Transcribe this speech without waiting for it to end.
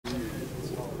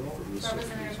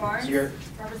Representative Barnes. Here.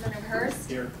 Representative Hurst.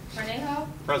 Here. Cornejo.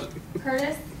 Present.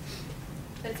 Curtis.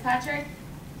 Fitzpatrick.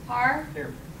 Parr.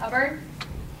 Here. Hubbard.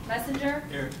 Messenger.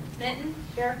 Here. Minton.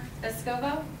 Here.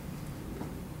 Vescovo.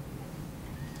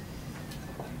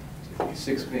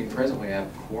 6 being present, we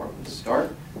have quorum to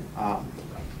start.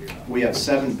 We have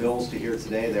 7 bills to hear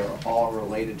today. They're all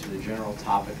related to the general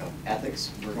topic of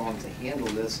ethics. We're going to handle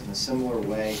this in a similar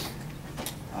way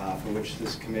for which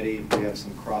this committee, we have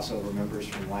some crossover members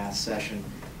from last session,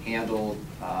 handled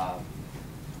I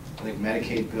think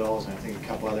Medicaid bills and I think a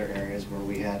couple other areas where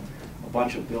we had a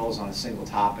bunch of bills on a single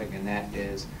topic, and that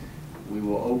is we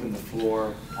will open the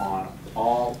floor on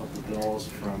all of the bills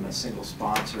from a single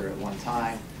sponsor at one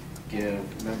time, give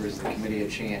members of the committee a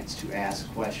chance to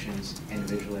ask questions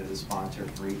individually to the sponsor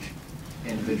for each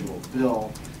individual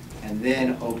bill, and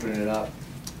then open it up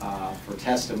for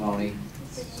testimony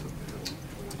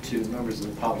to members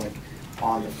of the public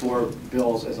on the 4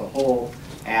 bills as a whole,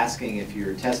 asking if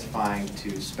you're testifying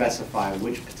to specify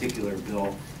which particular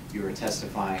bill you are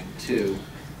testifying to,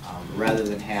 rather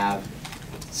than have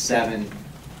 7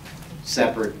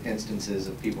 separate instances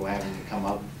of people having to come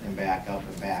up and back, up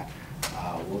and back.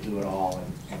 We'll do it all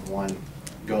in one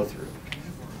go-through.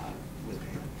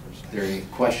 Are there any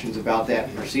questions about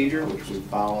that procedure, which we've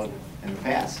followed in the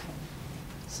past?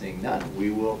 Seeing none,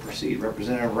 we will proceed.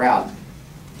 Representative Rowden.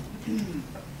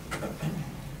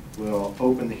 We'll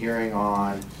open the hearing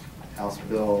on House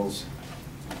Bills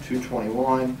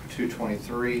 221,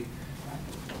 223,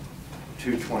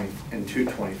 220, and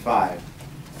 225.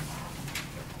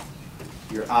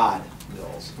 Your odd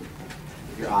bills.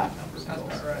 Your odd number bills. Sounds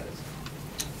about right.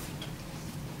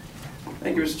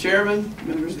 Thank you, Mr. Chairman,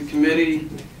 members of the committee.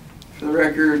 For the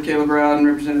record, Caleb Rowden,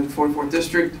 representing the 44th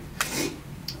District.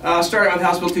 Starting with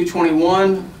House Bill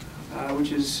 221,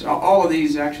 which is, all of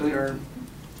these actually are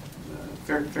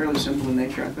fairly simple in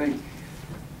nature, I think.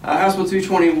 House Bill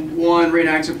 221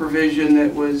 reenacts a provision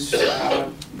that was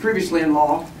previously in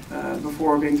law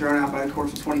before being thrown out by the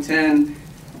courts in 2010.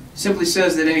 Simply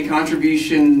says that any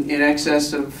contribution in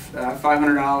excess of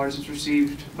 $500 is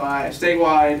received by a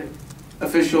statewide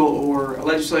official or a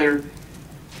legislator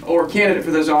or candidate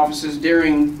for those offices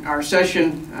during our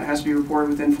session has to be reported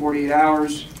within 48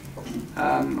 hours.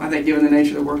 I think given the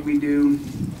nature of the work we do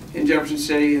in Jefferson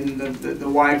City and the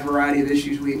wide variety of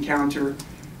issues we encounter,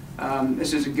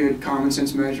 this is a good common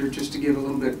sense measure just to give a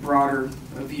little bit broader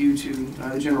view to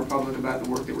the general public about the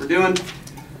work that we're doing.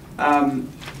 And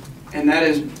that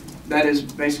is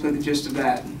basically the gist of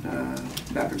that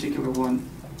particular one.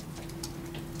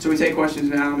 So we take questions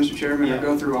now, Mr. Chairman, or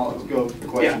go through all of them? Go for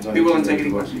questions. Yeah, be willing to take any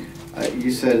questions.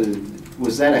 You said,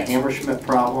 was that a Hammerschmidt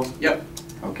problem? Yep.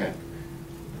 Okay.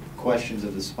 Questions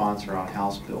of the sponsor on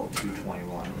House Bill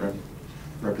 221.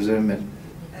 Representative Minton.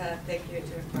 Thank you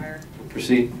to inquire.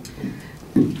 Proceed.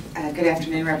 Good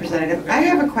afternoon, Representative. I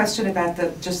have a question about the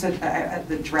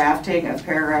drafting of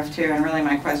paragraph 2, and really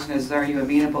my question is, are you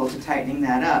amenable to tightening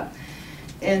that up?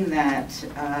 In that,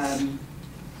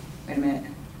 wait a minute.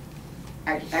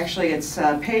 Actually, it's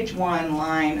page 1,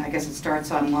 line, I guess it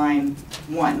starts on line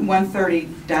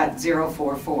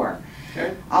 130.044.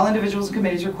 Okay. All individuals and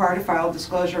committees required to file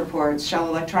disclosure reports shall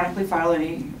electronically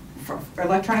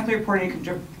report any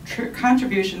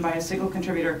contribution by a single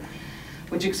contributor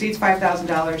which exceeds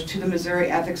 $5,000 to the Missouri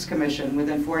Ethics Commission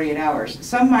within 48 hours.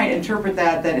 Some might interpret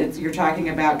that you're talking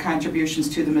about contributions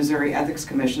to the Missouri Ethics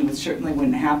Commission, which certainly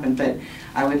wouldn't happen, but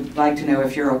I would like to know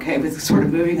if you're okay with sort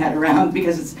of moving that around,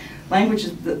 because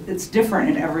it's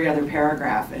different in every other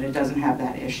paragraph and it doesn't have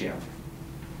that issue.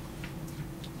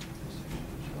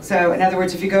 So in other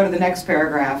words, if you go to the next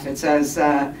paragraph, it says,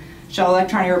 shall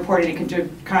electronically report any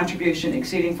contribution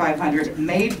exceeding $500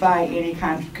 made by any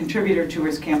contributor to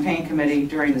his campaign committee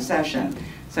during the session.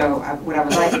 So what I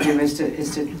would like to do is to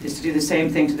do the same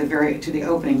thing to the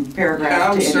opening paragraph.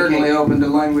 Yeah, I'm certainly open to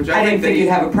language. I didn't think you'd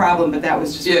have a problem, but that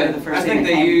was just the first thing. I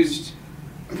think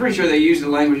I'm pretty sure they used the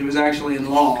language that was actually in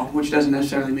law, which doesn't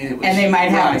necessarily mean it was. And they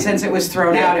might have, right. Since it was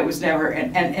thrown out, it was never,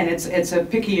 and it's a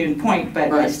picayune point,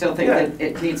 but I still think that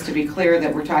it needs to be clear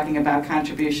that we're talking about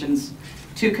contributions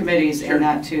to committees and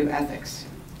not to ethics,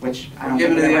 which I don't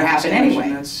think would ever happen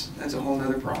anyway. That's a whole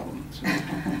other problem. So.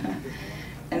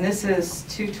 And this is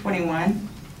 221.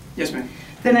 Yes, ma'am.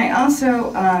 Then I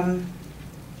also,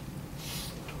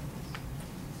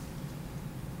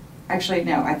 actually,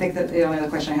 no, I think that the only other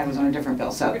question I had was on a different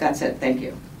bill, so that's it. Thank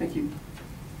you. Thank you.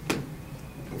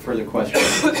 Further questions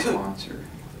from the sponsor?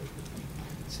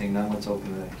 Seeing none, let's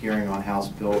open the hearing on House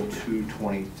Bill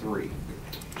 223.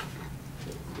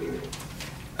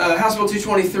 House Bill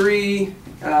 223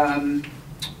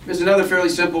 is another fairly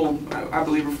simple, I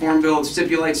believe, reform bill. It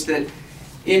stipulates that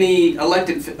any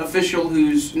elected official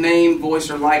whose name, voice,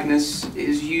 or likeness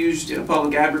is used in a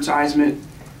public advertisement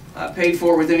paid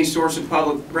for with any source of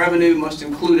public revenue must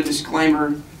include a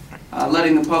disclaimer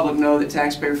letting the public know that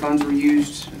taxpayer funds were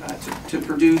used to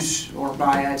produce or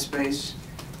buy ad space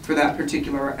for that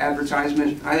particular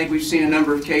advertisement. I think we've seen a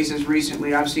number of cases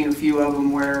recently. I've seen a few of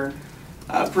them where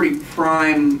pretty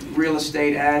prime real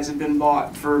estate ads have been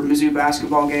bought for Mizzou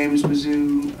basketball games,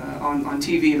 Mizzou on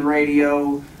TV and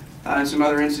radio, and some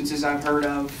other instances I've heard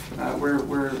of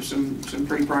where some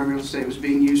pretty prime real estate was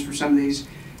being used for some of these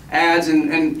ads,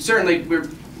 and certainly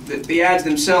the ads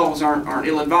themselves aren't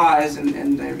ill-advised,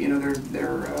 and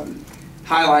they're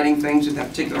highlighting things that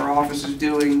particular office is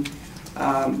doing.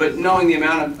 But knowing the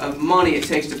amount of money it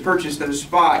takes to purchase those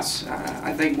spots,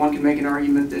 I think one can make an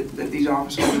argument that these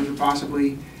office holders are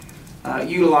possibly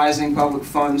utilizing public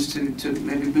funds to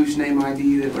maybe boost name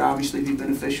ID that would obviously be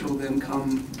beneficial to them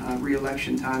come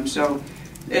re-election time. So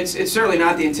it's certainly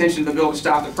not the intention of the bill to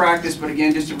stop the practice, but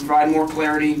again, just to provide more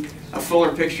clarity, a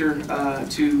fuller picture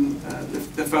to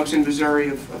the folks in Missouri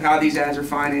of how these ads are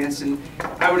financed. And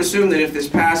I would assume that if this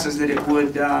passes, that it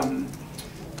would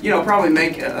probably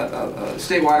make a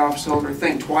statewide office holder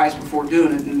think twice before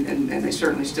doing it, and they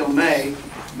certainly still may.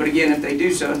 But again, if they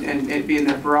do so, and it being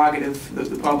their prerogative,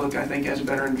 the public, I think, has a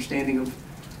better understanding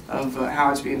of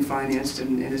how it's being financed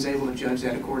and is able to judge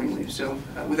that accordingly. So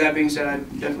with that being said,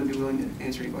 I'd definitely be willing to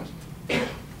answer any questions.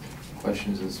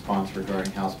 Questions and response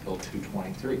regarding House Bill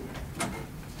 223.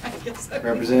 Yes,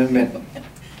 Representative Mendel.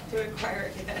 To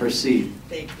inquire again. Proceed.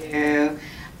 Thank you. Yeah.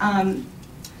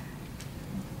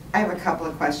 I have a couple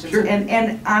of questions. Sure.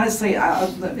 And honestly,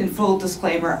 in full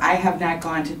disclaimer, I have not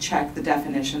gone to check the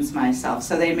definitions myself,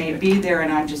 so they may be there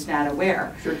and I'm just not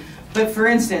aware. Sure. But for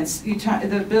instance,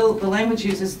 the language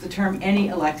uses the term any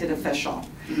elected official.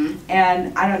 Mm-hmm.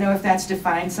 And I don't know if that's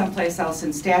defined someplace else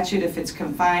in statute, if it's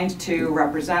confined to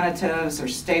representatives or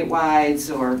statewides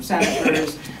or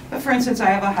senators. But for instance, I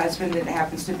have a husband that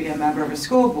happens to be a member of a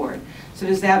school board. So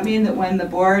does that mean that when the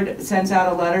board sends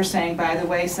out a letter saying, by the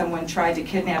way, someone tried to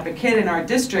kidnap a kid in our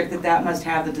district, that must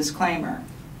have the disclaimer?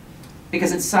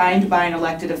 Because it's signed by an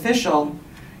elected official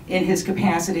in his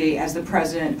capacity as the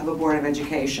president of a board of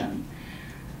education.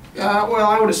 Well,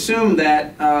 I would assume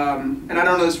that, and I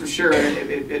don't know this for sure,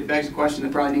 it begs a question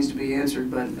that probably needs to be answered,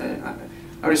 but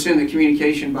I would assume the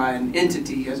communication by an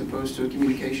entity as opposed to a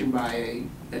communication by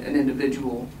an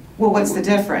individual. Well, what's the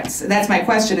difference? That's my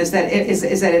question, is that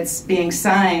it's being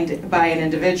signed by an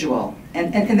individual.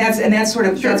 And that's sort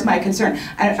of, sure. That's my concern.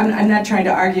 I'm not trying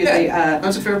to argue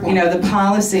that's a fair point. the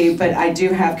policy, but I do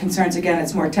have concerns, again,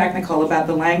 it's more technical about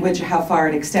the language, how far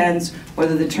it extends,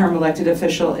 whether the term elected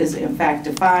official is in fact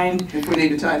defined. If we need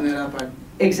to tighten that up,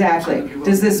 Exactly.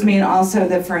 Does this mean also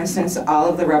that, for instance, all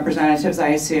of the representatives, I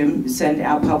assume, send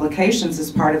out publications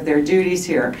as part of their duties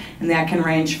here? And that can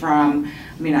range from,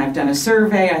 I've done a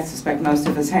survey, I suspect most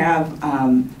of us have,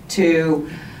 to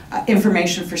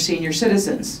information for senior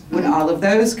citizens. Would all of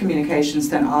those communications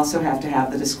then also have to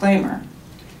have the disclaimer?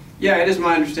 Yeah, it is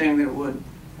my understanding that it would.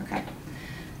 Okay.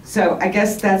 So I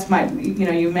guess that's my,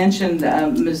 you mentioned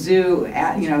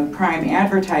Mizzou, prime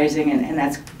advertising, and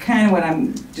that's kind of what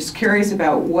I'm just curious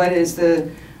about. What is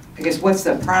what's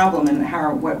the problem, and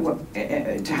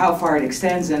to how far it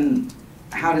extends, and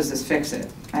how does this fix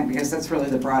it? I guess that's really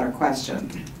the broader question.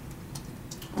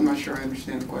 I'm not sure I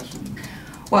understand the question.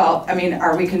 Well,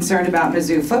 are we concerned about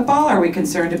Mizzou football? Are we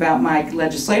concerned about my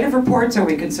legislative reports? Are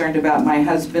we concerned about my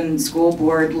husband's school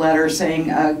board letter saying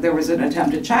there was an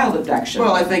attempted child abduction?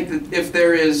 Well, I think that if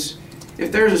there is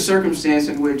a circumstance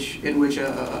in which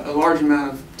a large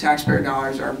amount of taxpayer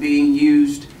dollars are being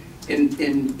used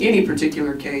in any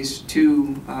particular case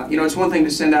to, it's one thing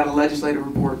to send out a legislative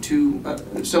report to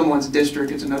someone's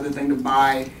district. It's another thing to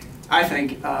buy, I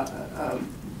think,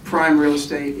 prime real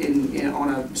estate on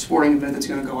a sporting event that's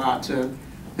going to go out to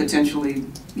potentially,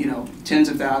 tens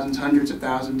of thousands, hundreds of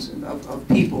thousands of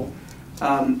people.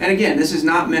 And again, this is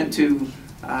not meant to.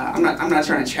 I'm not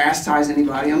trying to chastise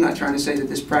anybody. I'm not trying to say that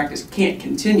this practice can't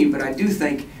continue. But I do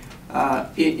think,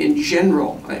 in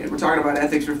general, we're talking about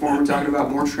ethics reform. We're talking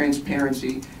about more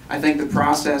transparency. I think the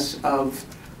process of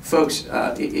folks,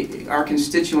 our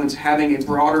constituents, having a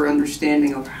broader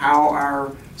understanding of how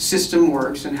our system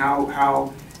works and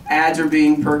how ads are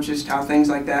being purchased, how things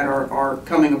like that are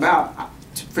coming about,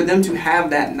 for them to have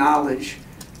that knowledge,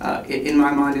 in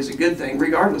my mind, is a good thing,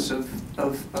 regardless of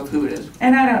who it is.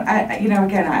 And I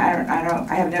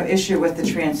have no issue with the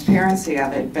transparency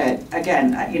of it, but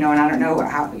again, and I don't know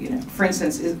how, for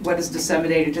instance, what is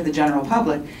disseminated to the general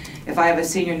public. If I have a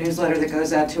senior newsletter that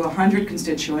goes out to 100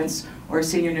 constituents, or a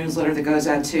senior newsletter that goes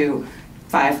out to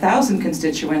 5,000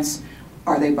 constituents,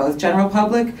 are they both general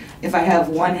public? If I have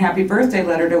one happy birthday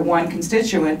letter to one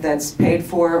constituent that's paid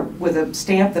for with a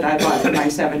stamp that I bought from my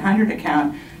 700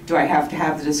 account, do I have to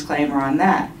have the disclaimer on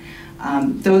that?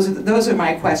 Those are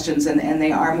my questions, and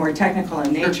they are more technical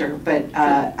in nature. But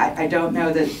I don't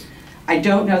know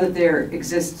that there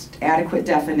exist adequate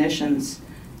definitions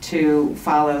to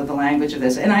follow the language of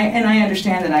this. And I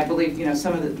understand that. I believe, you know,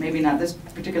 some of the, maybe not this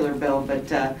particular bill,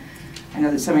 but I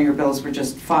know that some of your bills were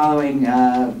just following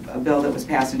a bill that was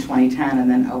passed in 2010 and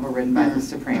then overridden by the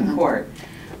Supreme Court.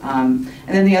 And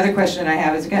then the other question I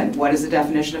have is, again, what is the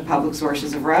definition of public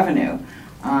sources of revenue?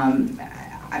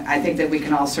 I think that we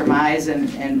can all surmise and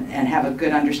have a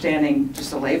good understanding,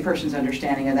 just a layperson's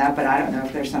understanding of that, but I don't know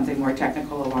if there's something more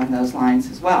technical along those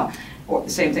lines as well. Or the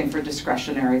same thing for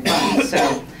discretionary funds.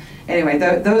 So anyway,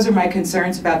 those are my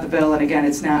concerns about the bill, and again,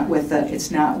 it's not with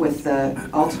the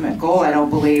ultimate goal, I don't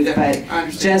believe, but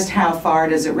just how far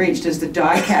does it reach? Does the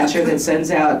dog catcher that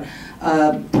sends out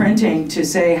printing to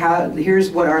say here's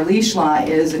what our leash law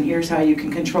is and here's how you can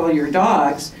control your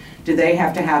dogs, do they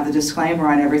have to have the disclaimer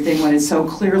on everything when it's so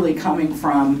clearly coming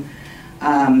from,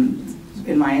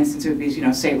 in my instance, it would be, you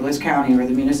know, St. Louis County or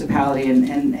the municipality,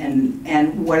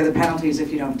 and what are the penalties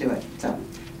if you don't do it? So,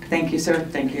 thank you, sir.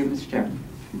 Thank you, Mr. Chairman.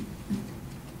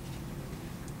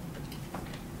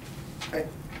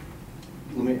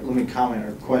 Let me comment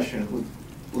or question.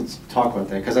 Let's talk about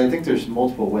that, because I think there's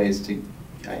multiple ways to.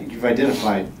 You've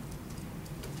identified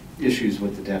issues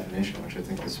with the definition, which I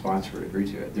think the sponsor would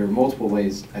agree to. There are multiple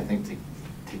ways, I think, to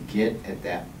get at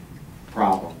that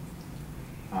problem.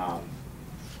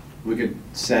 We could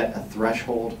set a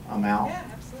threshold amount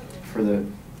for the.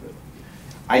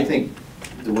 I think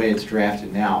the way it's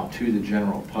drafted now to the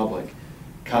general public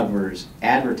covers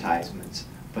advertisements,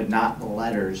 but not the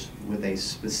letters with a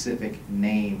specific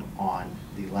name on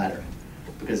the letter,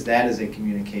 because that is a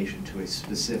communication to a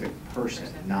specific person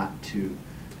and not to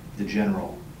the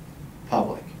general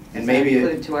public. And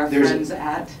maybe to our friends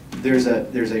at. There's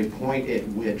a point at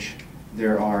which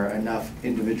there are enough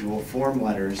individual form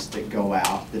letters that go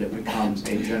out that it becomes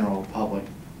a general public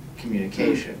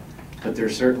communication. But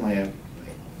there's certainly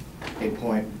a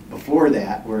point before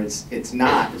that where it's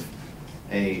not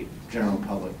a general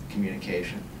public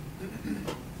communication.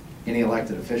 Any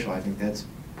elected official, I think that's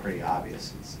pretty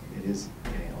obvious. It is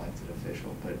any elected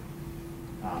official. But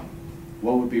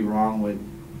what would be wrong with?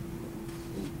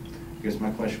 I guess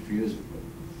my question for you is,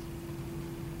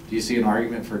 do you see an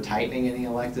argument for tightening any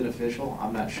elected official?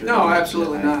 I'm not sure. No,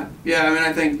 absolutely not. Yeah, I mean,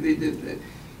 I think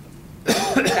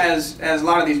as a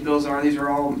lot of these bills are, these are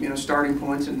all, you know, starting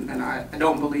points, and I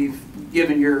don't believe,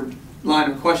 given your line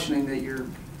of questioning, that you're,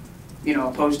 you know,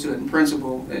 opposed to it in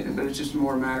principle, but it's just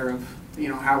more a matter of, you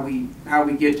know, how we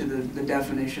get to the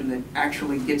definition that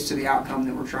actually gets to the outcome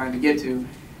that we're trying to get to,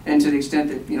 and to the extent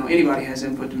that, you know, anybody has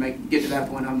input to get to that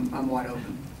point, I'm wide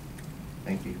open.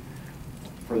 Thank you.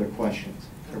 Further questions?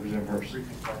 Representative Hurst.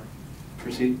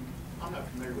 Proceed. I'm not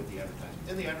familiar with the advertisement.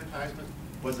 In the advertisement,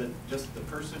 was it just the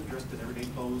person dressed in everyday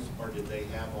clothes, or did they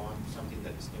have on something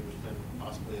that distinguished them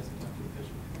possibly as an elected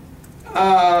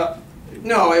official?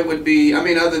 No, it would be, I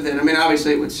mean,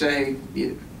 obviously it would say,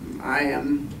 I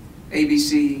am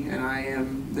ABC, and I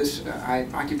am this, I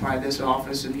occupy this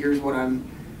office, and here's what I'm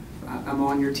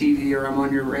on your TV or I'm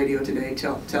on your radio today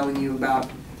telling you about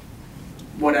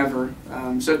whatever.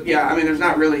 So yeah, I mean, there's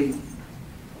not really,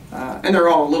 and they're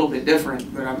all a little bit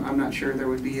different, but I'm not sure there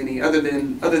would be any other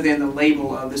than the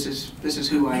label of this is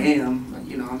who I am.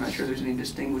 You know, I'm not sure there's any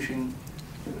distinguishing.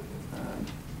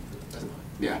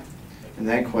 Yeah. And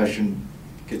that question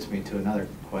gets me to another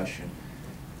question.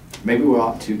 Maybe we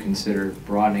ought to consider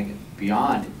broadening it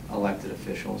beyond elected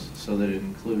officials so that it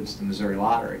includes the Missouri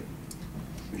Lottery.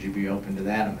 Would you be open to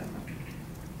that amendment?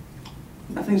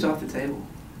 Nothing's off the table.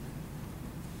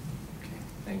 Okay,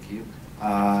 thank you.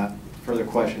 Further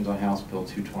questions on House Bill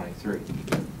 223?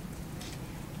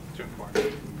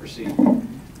 Proceed.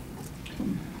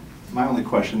 My only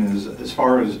question is, as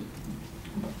far as,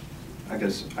 I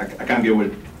guess, I kind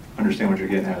of understand what you're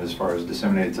getting at as far as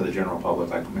disseminated to the general public,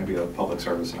 like maybe a public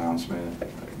service announcement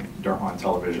on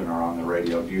television or on the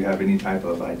radio. Do you have any type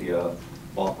of idea,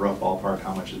 rough ballpark,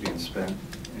 how much is being spent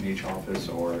in each office,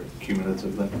 or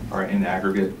cumulatively, or in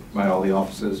aggregate by all the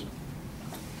offices?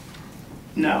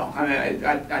 No, I mean,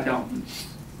 I don't.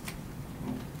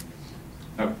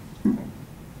 Okay.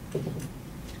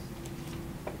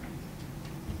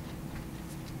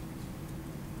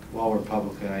 While we're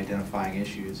publicly identifying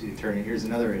issues, the attorney, here's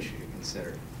another issue to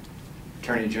consider.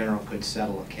 Attorney General could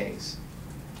settle a case,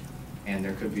 and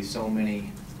there could be so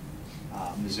many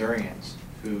Missourians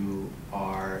who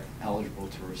are eligible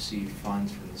to receive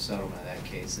funds from the settlement of that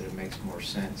case that it makes more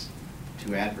sense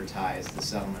to advertise the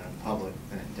settlement in public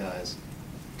than it does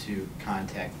to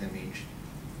contact them each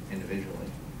individually.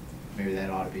 Maybe that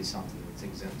ought to be something that's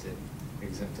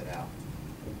exempted out.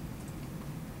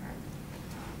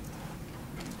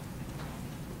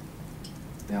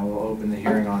 Now we'll open the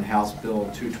hearing on House Bill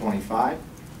 225.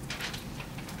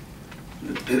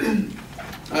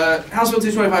 House Bill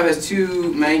 225 has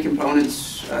two main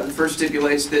components. The first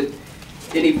stipulates that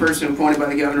any person appointed by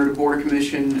the governor to board or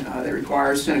commission that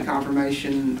requires Senate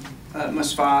confirmation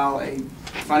must file a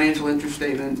financial interest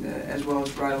statement as well as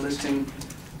provide a listing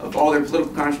of all their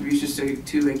political contributions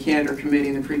to a candidate or committee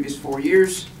in the previous 4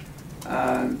 years.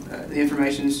 The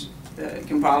information is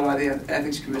compiled by the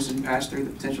Ethics Commission and passed through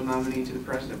the potential nominee to the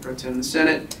President Pro Tem of the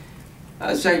Senate.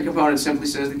 The second component simply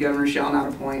says the governor shall not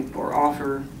appoint or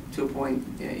offer to appoint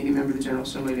any member of the General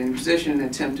Assembly to any position and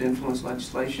attempt to influence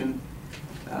legislation.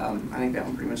 I think that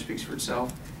one pretty much speaks for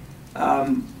itself.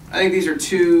 I think these are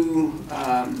two,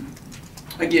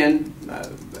 again,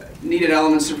 needed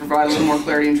elements to provide a little more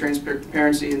clarity and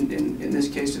transparency in this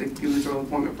case to the gubernatorial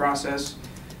appointment process.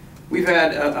 We've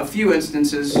had a few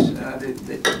instances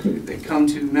that come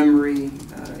to memory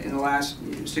in the last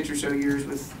 6 or so years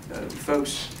with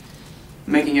folks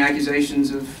making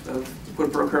accusations of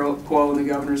quid pro quo in the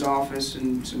governor's office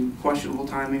and some questionable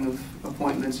timing of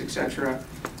appointments, etc.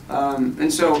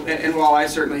 And while I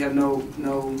certainly have no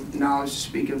knowledge to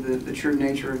speak of the true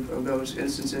nature of those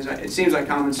instances, it seems like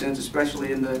common sense,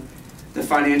 especially in the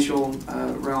financial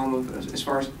realm of as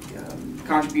far as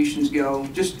contributions go,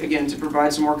 just again to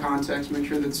provide some more context, make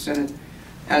sure that the Senate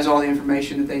has all the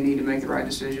information that they need to make the right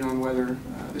decision on whether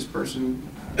this person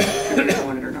should be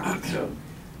appointed or not. So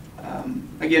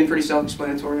again, pretty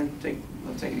self-explanatory.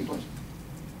 I'll take any questions.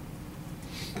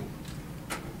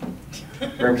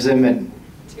 Representative Minton,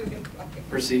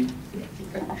 proceed.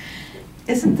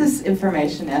 Isn't this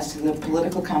information as to the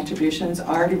political contributions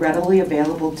already readily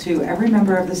available to every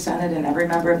member of the Senate and every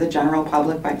member of the general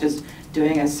public by just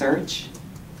doing a search?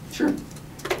 Sure.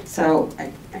 So,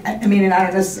 I mean, and I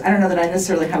don't know that I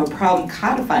necessarily have a problem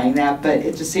codifying that, but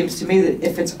it just seems to me that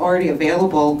if it's already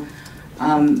available,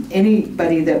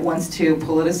 anybody that wants to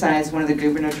politicize one of the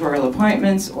gubernatorial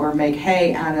appointments or make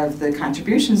hay out of the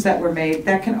contributions that were made,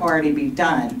 that can already be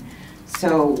done.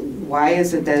 So why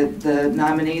is it that the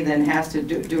nominee then has to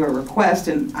do a request,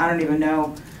 and I don't even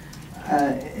know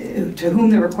to whom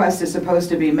the request is supposed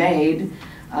to be made,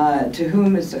 to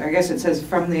whom is, I guess it says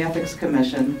from the Ethics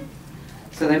Commission.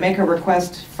 So they make a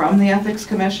request from the Ethics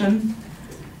Commission,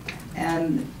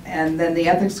 and then the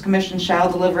Ethics Commission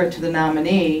shall deliver it to the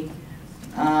nominee,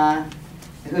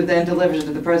 who then delivers it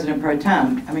to the President Pro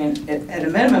Tem. I mean, at a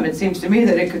minimum, it seems to me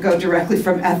that it could go directly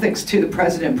from ethics to the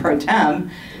President Pro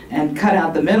Tem and cut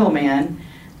out the middleman.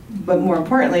 But more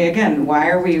importantly, again, why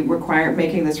are we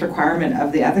making this requirement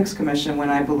of the Ethics Commission when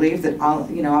I believe that all,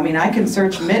 I mean, I can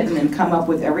search Mitten and come up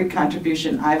with every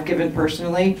contribution I've given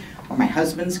personally or my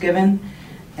husband's given,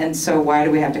 and so why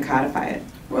do we have to codify it?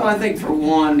 Well, I think for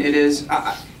one,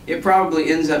 it probably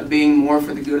ends up being more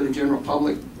for the good of the general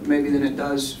public maybe than it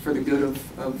does for the good of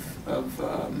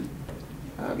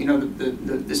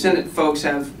the Senate folks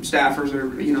have staffers that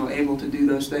are able to do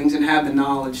those things and have the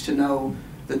knowledge to know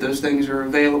that those things are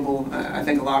available. I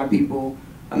think a lot of people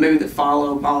maybe that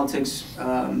follow politics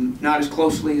not as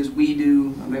closely as we do,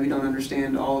 maybe don't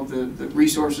understand all of the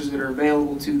resources that are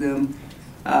available to them.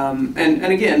 And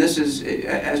again, this is,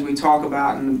 as we talk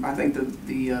about, and I think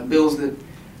the bills that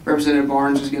Representative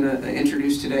Barnes is going to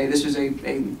introduce today, this is a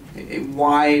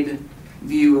wide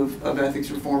view of ethics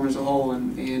reform as a whole,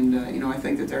 and I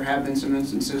think that there have been some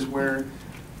instances where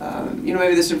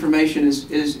maybe this information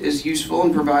is useful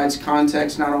and provides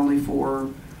context not only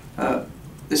for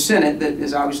the Senate that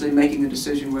is obviously making the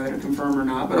decision whether to confirm or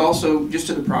not, but also just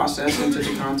to the process and to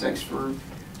the context for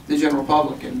the general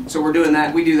public. And so we're doing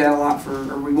that. We do that a lot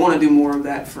or we want to do more of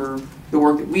that for the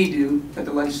work that we do at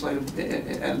the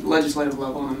legislative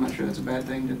level, and I'm not sure that's a bad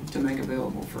thing to make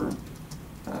available for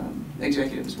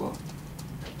executive as well.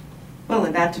 Well,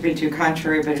 and not to be too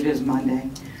contrary, but it is Monday.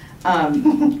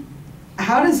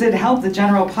 How does it help the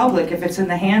general public if it's in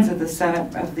the hands of the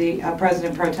Senate, of the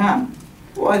President Pro Tem?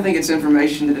 Well, I think it's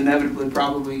information that inevitably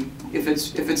probably, if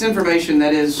it's information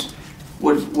that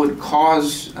would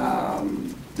cause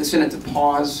the Senate to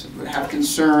pause, would have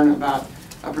concern about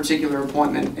a particular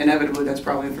appointment, inevitably that's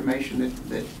probably information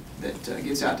that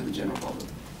gets out to the general public.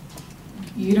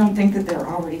 You don't think that they're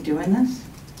already doing this?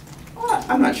 Well,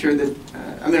 I'm not sure that,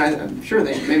 I'm sure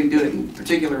they maybe do it in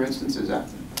particular instances.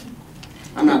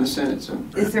 I'm not in the Senate, so.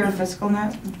 Is there a fiscal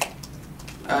note?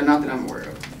 Not that I'm aware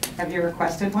of. Have you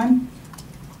requested one?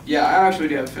 Yeah, I actually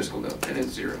do have a fiscal note, and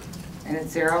it's 0. And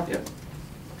it's 0? Yep.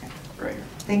 Okay. Right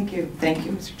Thank you,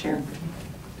 Mr. Chair.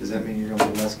 Does that mean you're going to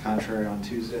be less contrary on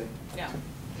Tuesday? No.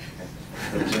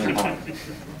 Representative Hall.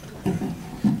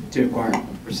 To inquire,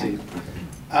 proceed.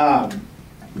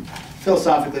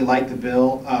 Philosophically, like the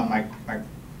bill. My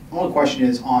only question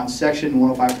is on section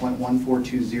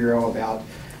 105.1420 about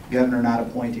governor not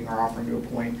appointing or offering to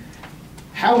appoint.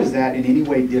 How is that in any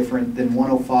way different than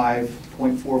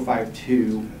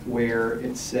 105.452, where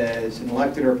it says an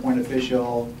elected or appointed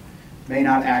official may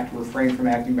not act or refrain from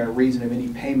acting by reason of any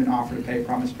payment, offer to pay,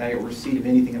 promise to pay, or receipt of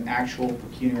anything of actual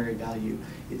pecuniary value?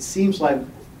 It seems like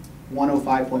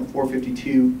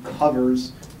 105.452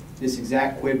 covers this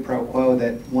exact quid pro quo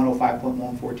that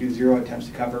 105.1420 attempts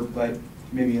to cover, but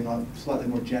maybe in a slightly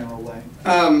more general way.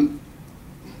 I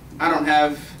don't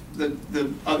have the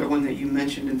other one that you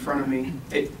mentioned in front of me.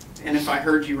 And if I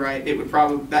heard you right, it would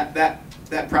probably that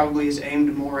probably is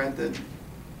aimed more at the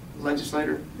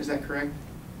legislator. Is that correct?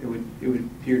 It would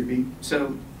appear to be.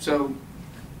 So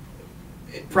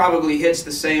it probably hits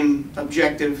the same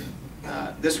objective.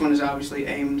 This one is obviously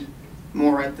aimed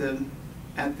more at the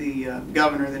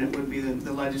governor than it would be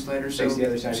the legislator. So Takes the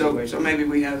other side of the equation. So maybe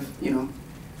we have,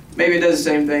 maybe it does the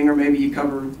same thing, or maybe you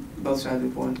cover both sides of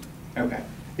the coin. Okay.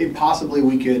 Possibly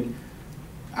we could,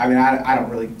 I mean, I don't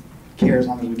really care as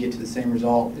long as we get to the same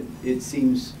result. It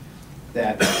seems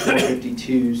that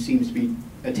 452 seems to be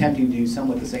attempting to do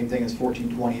somewhat the same thing as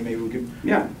 1420, and maybe we could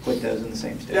put those in the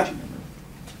same statute number.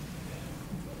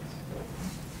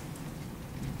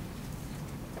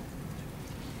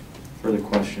 Further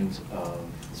questions of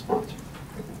the sponsor?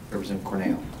 Representative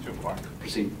Cornell.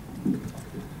 Proceed.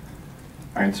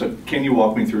 All right, so can you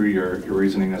walk me through your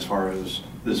reasoning as far as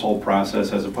this whole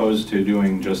process, as opposed to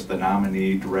doing just the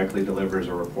nominee directly delivers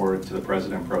a report to the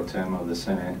President Pro Tem of the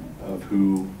Senate of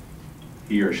who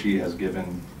he or she has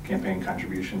given campaign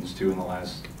contributions to in the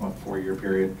last, 4-year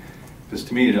period? Because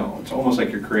to me, it's almost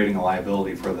like you're creating a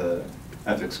liability for the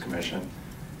Ethics Commission,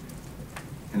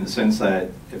 in the sense that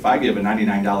if I give a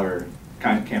 $99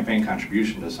 campaign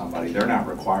contribution to somebody, they're not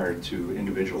required to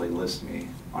individually list me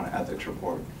on an ethics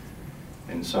report.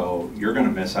 And so you're going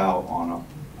to miss out on,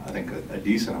 I think, a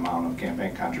decent amount of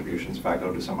campaign contributions if I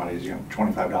go to somebody's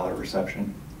 $25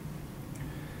 reception.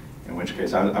 In which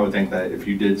case, I would think that if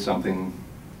you did something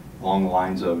along the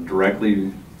lines of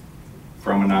directly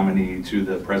from a nominee to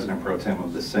the President Pro Tem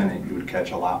of the Senate, you would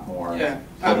catch a lot more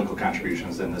political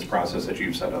contributions than this process that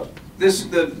you've set up.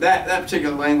 That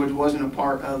particular language wasn't a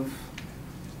part of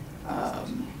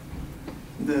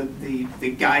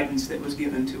the guidance that was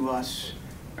given to us,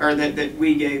 or that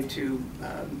we gave to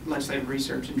legislative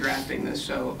research in drafting this.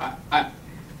 So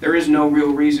there is no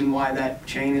real reason why that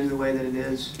chain is the way that it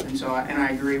is. And so, I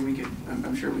agree.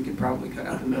 I'm sure we could probably cut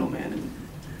out the middleman and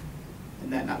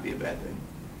that not be a bad thing.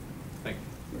 Thank you.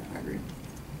 Yeah, I agree.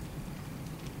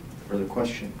 Further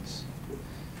questions?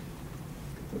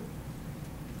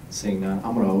 Seeing none,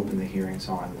 I'm going to open the hearings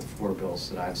on the 4 bills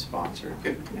that I've sponsored.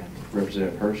 Good. And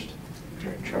Representative Hurst,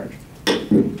 you're in charge.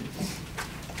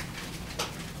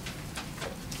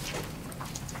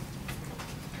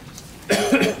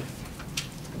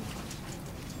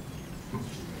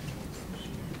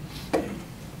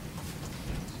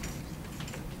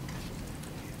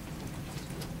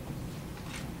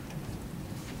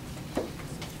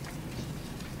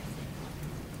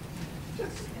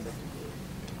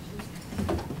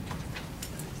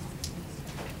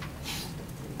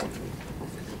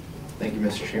 Thank you,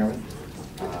 Mr. Chairman.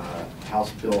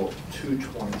 House Bill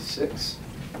 226.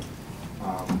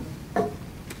 Well,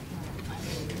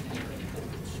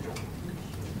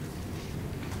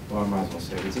 I might as well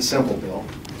say it's a simple bill.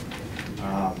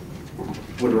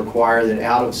 Would require that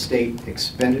out-of-state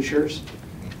expenditures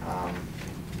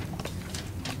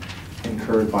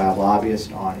incurred by a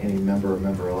lobbyist on any member or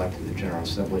member elected to the General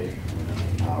Assembly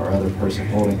or other person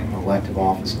holding an elective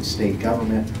office in state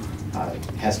government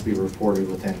has to be reported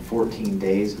within 14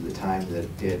 days of the time that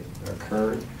it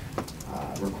occurred.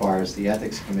 Requires the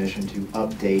Ethics Commission to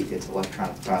update its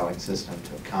electronic filing system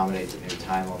to accommodate the new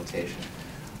time limitation.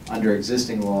 Under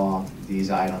existing law, these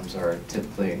items are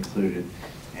typically included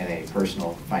in a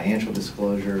personal financial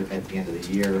disclosure at the end of the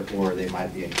year, or they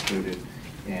might be included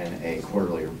in a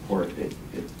quarterly report. It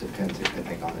depends, I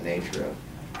think, on the nature of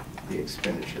the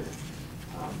expenditure.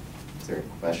 If there are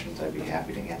questions, I'd be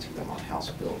happy to answer them on House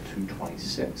Bill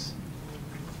 226.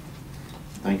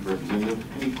 Thank you, Representative.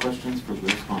 Any questions for the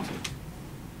bill sponsor?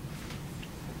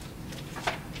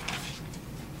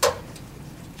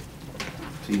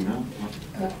 Seeing none.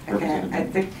 Okay, I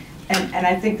think, and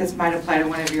I think this might apply to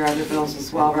one of your other bills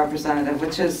as well, Representative,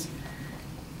 which is,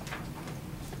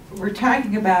 we're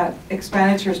talking about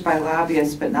expenditures by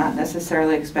lobbyists, but not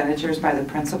necessarily expenditures by the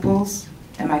principals.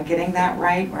 Am I getting that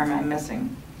right, or am I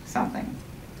missing something?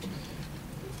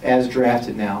 As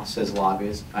drafted now, says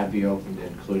lobbyist, I'd be open to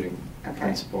including Okay.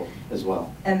 principal as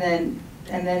well. And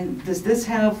then does this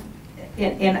have,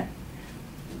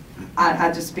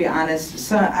 I'll just be honest,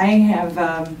 so I have,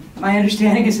 my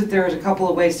understanding is that there is a couple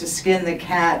of ways to skin the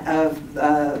cat of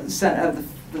the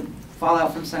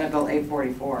fallout from Senate Bill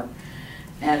 844.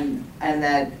 And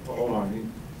that, Hold on, you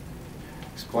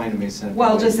explain to me, Senator.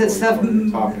 well, just that stuff,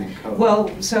 Talking in code.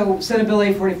 well, so Senate Bill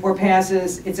 844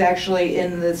 passes, it's actually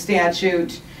in the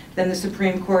statute, then the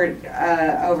Supreme Court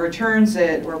overturns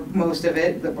it, or most of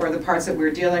it, or the parts that we're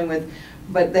dealing with,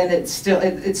 but then it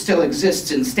still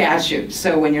exists in statute.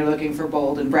 So when you're looking for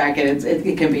bold and bracket,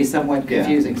 it can be somewhat Yeah.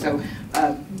 confusing. So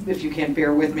if you can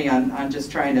bear with me on just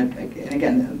trying to, and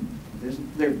again,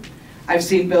 I've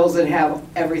seen bills that have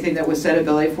everything that was Senate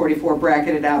Bill 844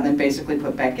 bracketed out and then basically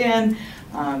put back in.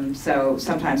 So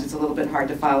sometimes it's a little bit hard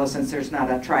to follow since there's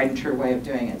not a tried and true way of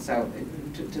doing it. So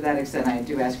to that extent, I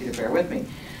do ask you to bear with me.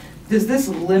 Does this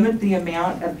limit the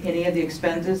amount of any of the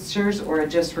expenditures, or it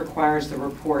just requires the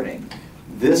reporting?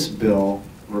 This bill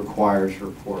requires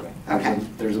reporting. Okay.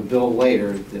 There's a bill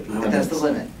later that limits. That's the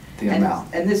limit. The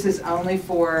amount. And this is only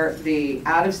for the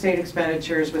out-of-state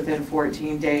expenditures within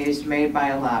 14 days made by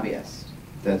a lobbyist?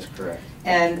 That's correct.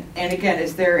 And again,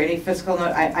 is there any fiscal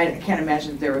note? I can't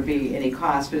imagine there would be any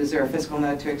cost, but is there a fiscal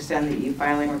note to extend the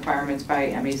e-filing requirements by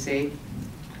MEC?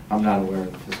 I'm not aware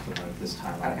of the fiscal note at this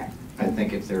time. Okay. I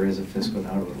think if there is a fiscal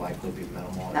note, it would likely be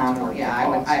minimal. in No, terms yeah,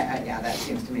 of cost. yeah, that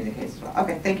seems to me the case as well.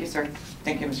 Okay, thank you, sir.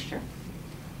 Thank you, Mr. Chair.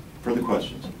 Further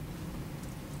questions?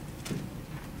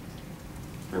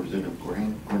 Representative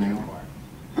Cornell?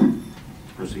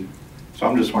 Proceed. So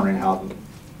I'm just wondering how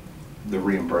the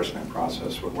reimbursement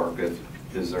process would work.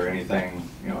 Is there anything,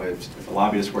 if a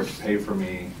lobbyist were to pay for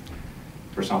me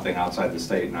for something outside the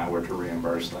state and I were to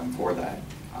reimburse them for that,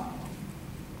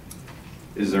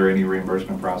 is there any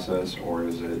reimbursement process, or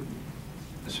is it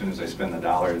as soon as they spend the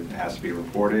dollar, it has to be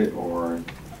reported, or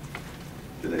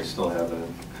do they still have a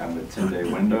kind of a 10-day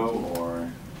window,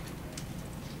 or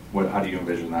how do you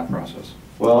envision that process?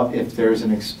 Well, if there's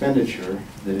an expenditure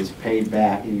that is paid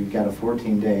back, you've got a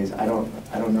 14 days, I don't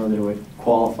know that it would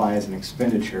qualify as an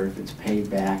expenditure if it's paid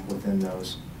back within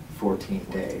those 14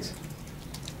 days.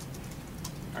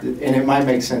 And it might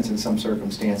make sense in some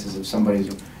circumstances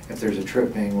if there's a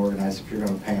trip being organized, if you're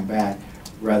going to pay them back,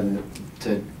 rather than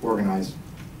to organize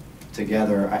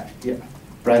together.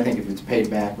 But I think if it's paid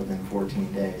back within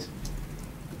 14 days,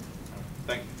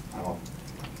 Thank you. I don't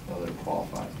know that it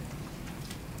qualifies.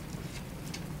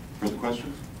 Further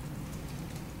questions?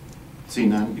 Seeing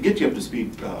none, to get you up to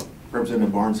speed,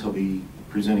 Representative Barnes, he'll be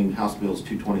presenting House Bills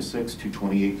 226,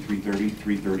 228, 330,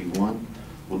 331.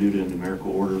 We'll do it in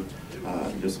numerical order,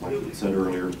 just like we said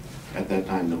earlier. At that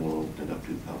time, then we'll open it up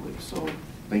to the public. So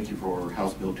thank you for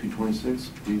House Bill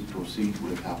 226. Please proceed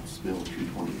with House Bill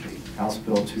 228. House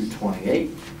Bill 228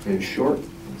 is short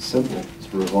and simple.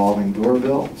 It's a revolving door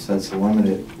bill, sets the limit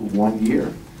at 1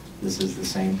 year. This is the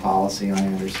same policy, I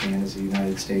understand, as the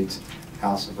United States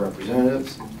House of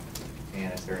Representatives.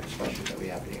 And if there are any questions, I'd be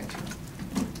happy to answer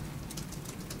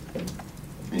them.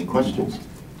 Any questions?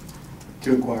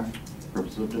 To inquire.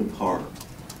 Representative Har.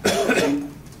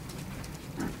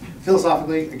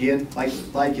 Philosophically, again, like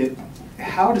it,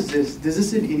 how does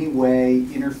this in any way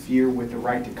interfere with the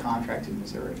right to contract in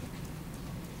Missouri?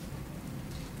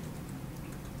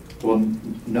 Well,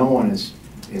 no one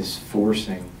is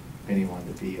forcing anyone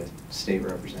to be a state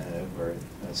representative or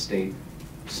a state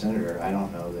senator. I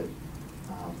don't know that,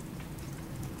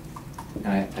 and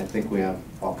I think we have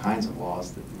all kinds of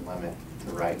laws that limit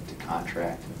the right to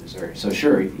contract in Missouri. So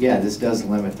sure, yeah, this does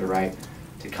limit the right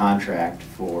to contract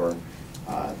for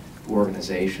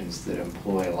organizations that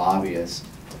employ lobbyists.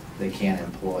 They can't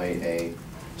employ a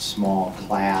small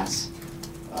class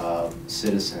of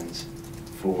citizens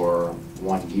for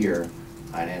 1 year,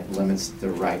 and it limits the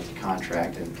right to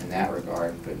contract in that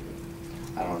regard, but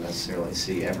I don't necessarily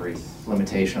see every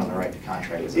limitation on the right to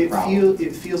contract as a problem.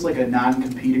 It feels like a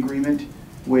non-compete agreement,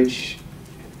 which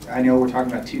I know we're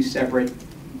talking about two separate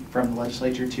from the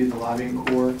legislature to the lobbying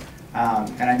corps,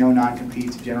 and I know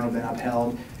non-competes have generally been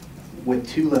upheld with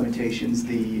two limitations: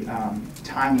 the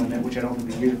time limit, which I don't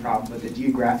think is a problem, but the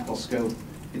geographical scope.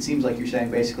 It seems like you're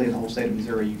saying basically in the whole state of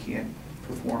Missouri you can't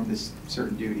perform this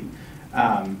certain duty.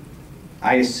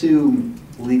 I assume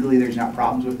legally there's not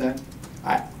problems with that?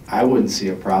 I wouldn't see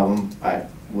a problem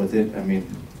with it. I mean,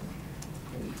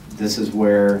 this is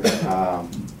where the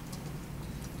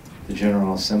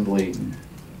General Assembly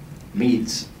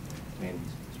meets. I mean,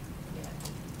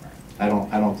 I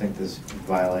don't think this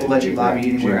violates. We'll let you lobby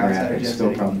anywhere outside of geographic Jeff scope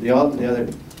City. problem.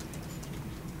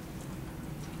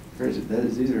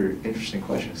 These are interesting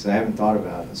questions, because I haven't thought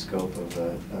about the scope of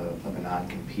a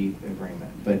non-compete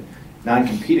agreement. But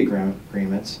non-compete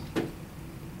agreements,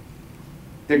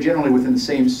 They're generally within the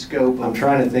same scope of. I'm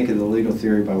trying to think of the legal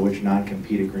theory by which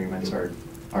non-compete agreements are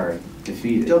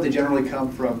defeated. Don't they generally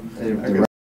come from? The